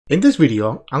In this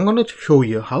video, I'm going to show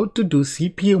you how to do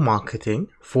CPA marketing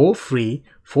for free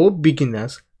for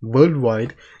beginners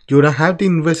worldwide. You don't have to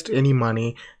invest any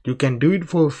money. You can do it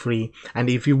for free. And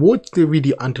if you watch the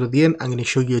video until the end, I'm going to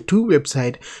show you two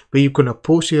websites where you're going to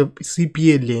post your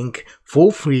CPA link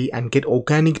for free and get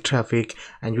organic traffic,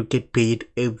 and you get paid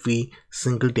every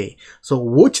single day. So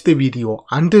watch the video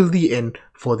until the end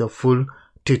for the full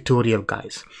tutorial,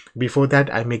 guys. Before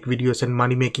that, I make videos and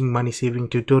money saving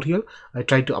tutorial. I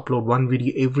try to upload one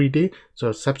video every day,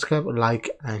 so subscribe,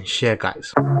 like and share,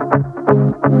 guys.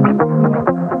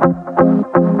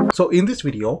 So in this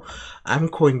video, I'm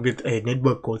going with a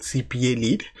network called CPA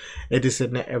Lead. It is a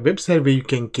website where you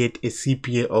can get a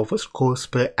CPA offers,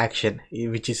 cost per action,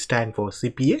 which is stand for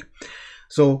CPA.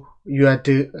 So you have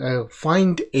to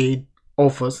find a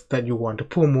offers that you want to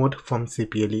promote from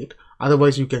CPA Lead.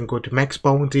 Otherwise, you can go to Max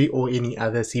Bounty or any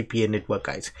other CPA network,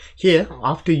 guys. Here,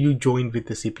 after you join with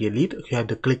the CPA Lead, you have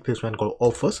to click this one called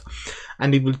offers,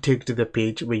 and it will take to the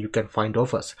page where you can find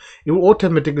offers. It will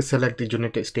automatically select the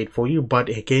United States for you, but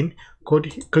again,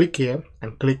 click here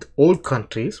and click all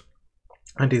countries,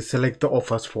 and it select the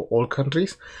offers for all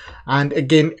countries. And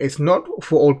again, it's not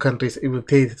for all countries. It will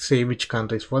say which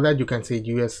countries. For that, you can say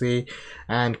USA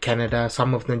and Canada,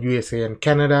 some of them USA and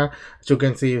Canada. So you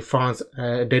can see France,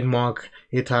 Denmark,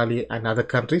 Italy and other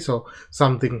countries, so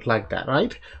something like that,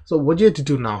 right? So what you have to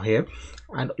do now here,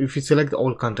 and if you select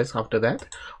all countries, after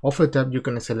that offer tab, you're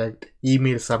going to select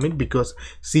email submit, because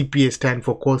CPA stand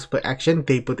for cost per action.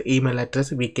 They put the email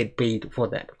address, we get paid for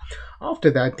that.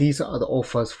 After that, these are the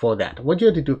offers for that. What you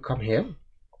have to do, come here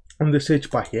on the search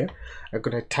bar here, I'm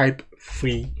going to type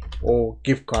free or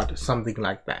gift card, something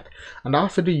like that. And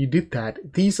after you did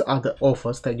that, these are the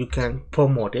offers that you can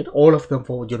promote it, all of them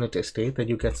for United States. That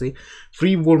you can see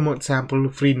free Walmart sample,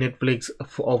 free Netflix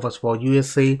offers for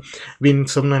USA, win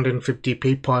 750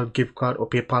 PayPal gift card or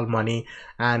PayPal money,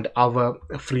 and our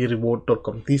free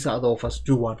reward.com. These are the offers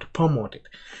you want to promote it.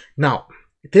 Now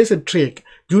there's a trick.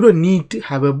 You don't need to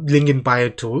have a link in bio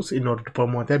tools in order to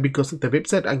promote that, because the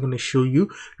website I'm going to show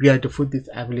you, you have to put these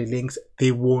affiliate links.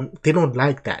 They don't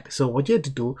like that. So what you have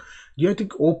to do, you have to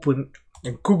open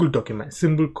a Google document,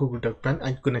 simple Google document,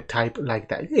 and you're going to type like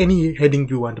that. Any heading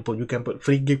you want to put, you can put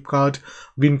free gift card,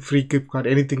 win free gift card,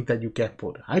 anything that you can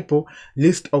put. I put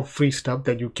list of free stuff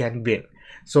that you can win.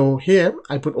 So here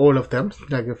I put all of them,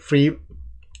 like a free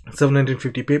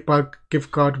 750 PayPal gift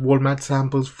card, Walmart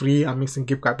samples, free Amazing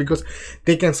gift card, because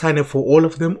they can sign up for all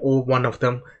of them or one of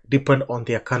them, depend on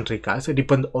their country, guys. It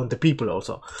depends on the people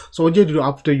also. So what you have to do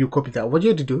after you copy that, what you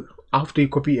have to do after you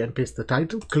copy and paste the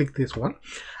title, click this one,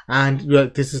 and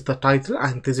this is the title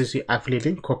and this is your affiliate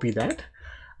link. Copy that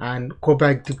and go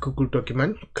back to Google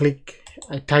document, click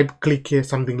click here,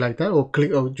 something like that, or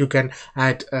click, or you can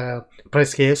add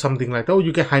press here, something like that, or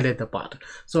you can highlight the part.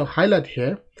 So highlight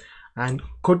here and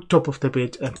go to top of the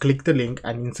page and click the link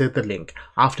and insert the link.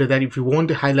 After that, if you want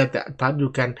to highlight that part, you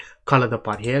can color the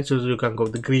part here, so you can go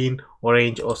the green,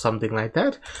 orange or something like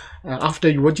that. After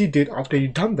you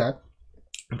done that,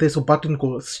 there's a button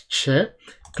called share.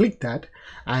 Click that,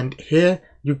 and here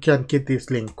you can get this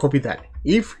link. Copy that.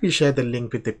 If you share the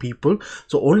link with the people,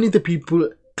 so only the people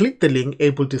click the link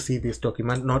able to see this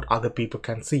document, not other people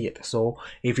can see it. So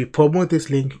if you promote this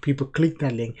link, people click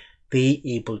that link, they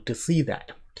able to see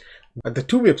that. At the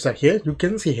two websites here, you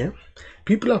can see here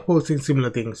people are posting similar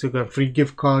things. You can free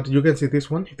gift card, you can see this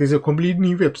one. This is a completely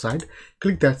new website.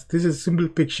 Click that. This is a simple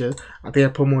picture. They are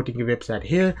promoting a website.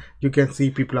 Here you can see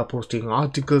people are posting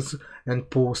articles and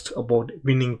posts about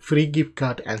winning free gift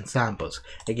card and samples.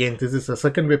 Again, this is a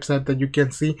second website that you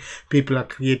can see people are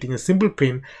creating a simple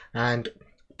pin and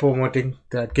promoting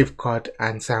the gift card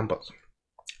and samples.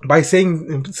 By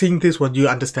seeing this one, you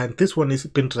understand this one is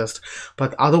Pinterest,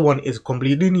 but the other one is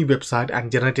completely new website,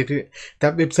 and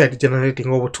that website is generating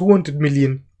over 200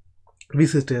 million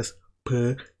visitors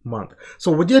per month.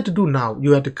 So what you have to do now,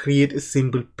 you have to create a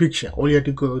simple picture. All you have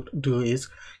to do is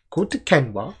go to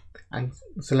Canva and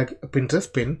select a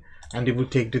Pinterest pin, and it will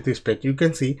take to this page. You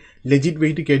can see legit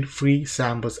way to get free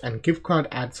samples and gift card,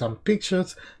 add some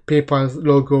pictures, PayPal's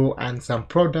logo and some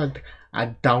product,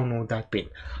 and download that pin.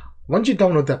 Once you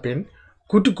download that pin,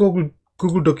 go to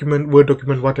Google document, Word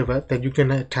document, whatever, that you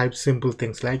can type simple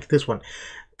things like this one.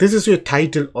 This is your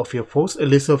title of your post, a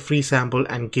list of free sample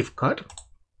and gift card.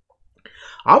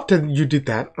 After you did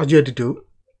that, what you have to do,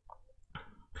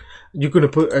 you're going to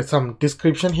put some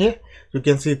description here. You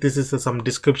can see this is some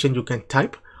description you can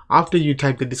type. After you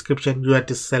type the description, you have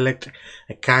to select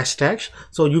a hashtag.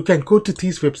 So you can go to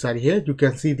this website here. You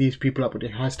can see these people are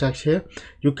putting hashtags here.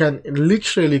 You can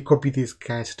literally copy these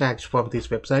hashtags from this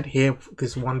website here,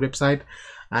 this one website,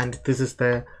 and this is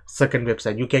the second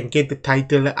website. You can get the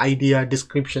title, idea,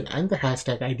 description, and the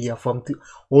hashtag idea from the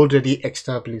already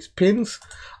established pins.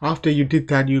 After you did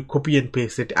that, you copy and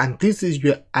paste it, and this is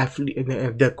your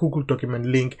the Google document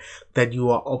link that you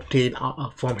are obtained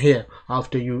from here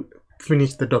after you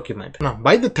finish the document. Now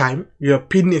by the time your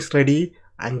pin is ready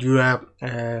and you have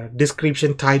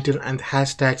description, title, and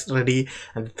hashtags ready,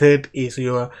 and the third is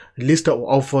your list of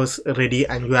offers ready,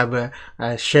 and you have a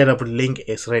shareable link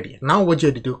is ready. Now what you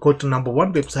have to do, go to number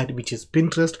one website, which is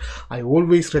Pinterest. I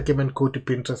always recommend go to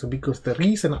Pinterest because the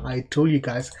reason I told you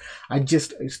guys, I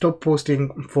just stopped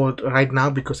posting for right now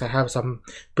because I have some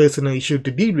personal issue to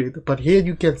deal with. But here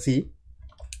you can see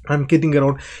I'm getting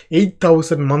around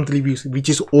 8,000 monthly views, which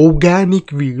is organic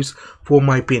views for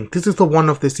my pin. This is the one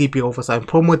of the CPA offers I'm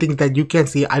promoting that you can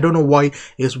see. I don't know why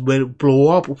it's will blow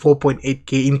up.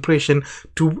 4.8k impression,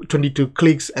 22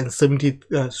 clicks and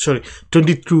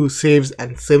 22 saves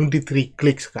and 73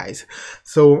 clicks, guys.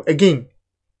 So again,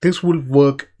 this will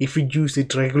work if you use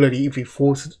it regularly, if you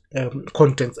force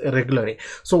contents regularly.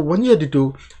 So what you have to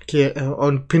do here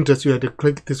on Pinterest, you have to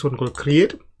click this one called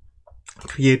create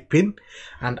pin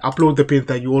and upload the pin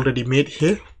that you already made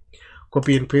here,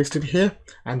 copy and paste it here,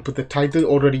 and put the title.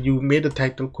 Already you made a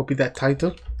title, copy that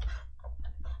title,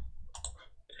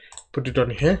 put it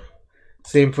on here.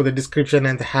 Same for the description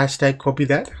and the hashtag, copy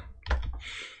that,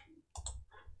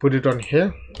 put it on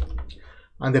here.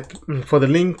 And for the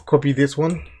link, copy this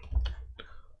one,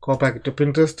 go back to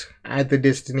Pinterest, add the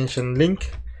destination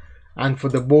link. And for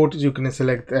the board, you can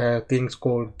select things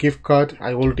called gift card.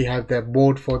 I already have the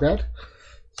board for that.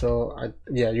 So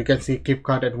yeah, you can see gift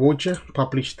card and voucher,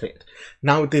 publish thread.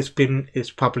 Now this pin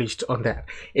is published on that.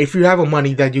 If you have a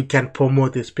money that you can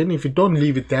promote this pin, if you don't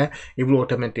leave it there, it will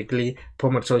automatically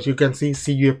promote. So as you can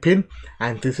see your pin,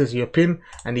 and this is your pin.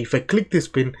 And if I click this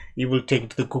pin, it will take it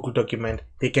to the Google document.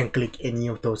 They can click any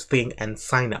of those things and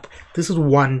sign up. This is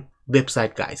one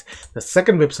website, guys. The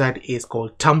second website is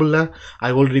called Tumblr.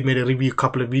 I already made a review a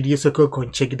couple of videos ago. Go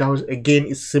and check it out. Again,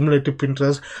 it's similar to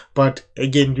Pinterest, but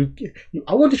again,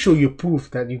 I want to show you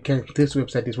proof that this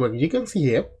website is working. You can see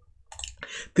here,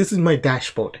 this is my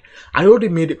dashboard. I already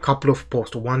made a couple of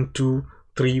posts, 1, 2,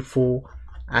 3, 4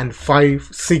 and 5,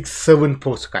 6, 7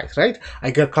 posts, guys, right?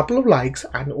 I got a couple of likes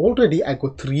and already I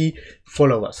got 3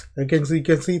 followers. You can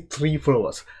see 3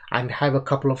 followers and have a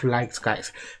couple of likes,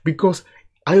 guys, because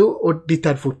I did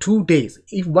that for 2 days.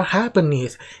 If what happened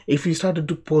is, if you started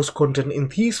to post content in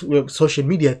these social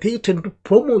media, they tend to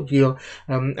promote your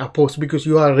post because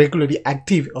you are regularly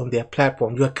active on their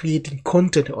platform. You are creating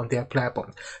content on their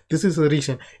platform. This is the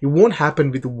reason. It won't happen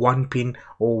with one pin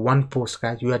or one post,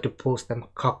 guys. You have to post them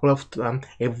a couple of times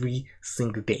every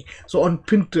single day. So on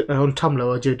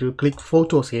Tumblr, you have to click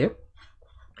photos here.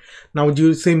 Now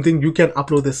do same thing, you can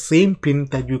upload the same pin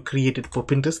that you created for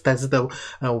Pinterest. That's the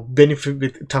benefit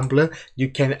with Tumblr. You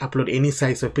can upload any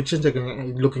size of pictures. They're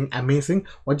looking amazing.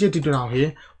 What you have to do now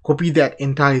here, copy that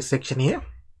entire section here,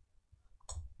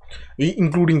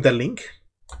 including the link,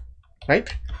 right?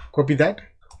 Copy that,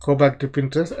 go back to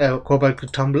Pinterest, go back to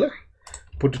Tumblr,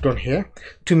 put it on here.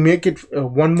 To make it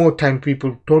one more time,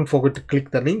 people, don't forget to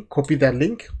click the link, copy that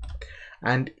link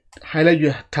and highlight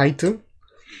your title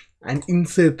and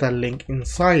insert the link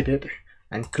inside it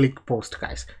and click post,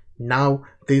 guys. Now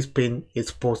this pin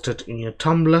is posted in your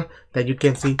Tumblr that you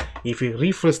can see. If you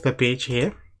refresh the page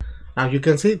here, now you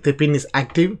can see the pin is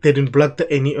active. They didn't block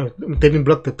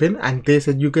the pin, and they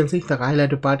said you can see the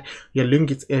highlighted part. Your link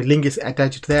is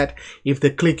attached to that. If they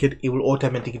click it, it will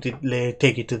automatically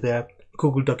take it to the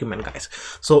Google document, guys.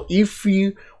 So if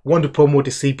you want to promote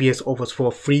a CPS offers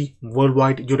for free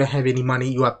worldwide, you don't have any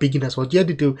money, you are beginners, what you have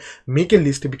to do, make a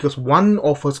list, because one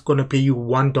offer is gonna pay you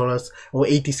 $1 or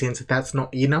 80 cents. That's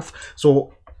not enough.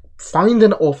 So find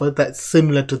an offer that's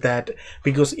similar to that,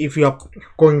 because if you are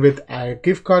going with a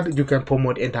gift card, you can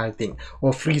promote entire thing,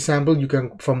 or free sample, you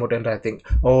can promote entire thing,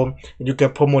 or you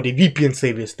can promote a VPN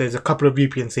service. There's a couple of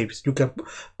VPN services. You can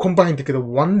combine together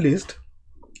one list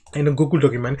in a Google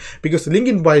document, because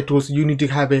LinkedIn bio tools, you need to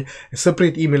have a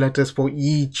separate email address for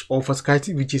each offers, guys,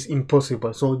 which is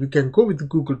impossible. So you can go with the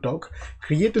Google Doc,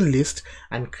 create a list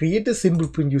and create a simple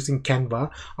pin using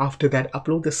Canva. After that,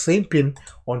 upload the same pin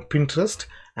on Pinterest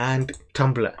and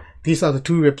Tumblr. These are the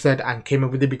 2 websites I came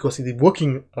up with it because it is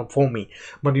working for me.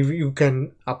 But if you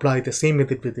can apply the same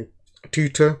method with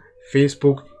Twitter,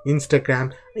 Facebook,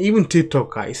 Instagram, even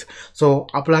TikTok, guys. So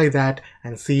apply that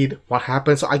and see what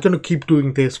happens. So I'm gonna keep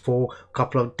doing this for a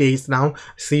couple of days now,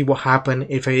 see what happens,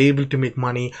 if I'm able to make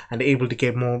money and able to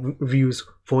get more views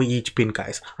for each pin,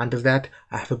 guys. Until that,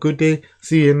 have a good day.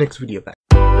 See you in the next video, guys.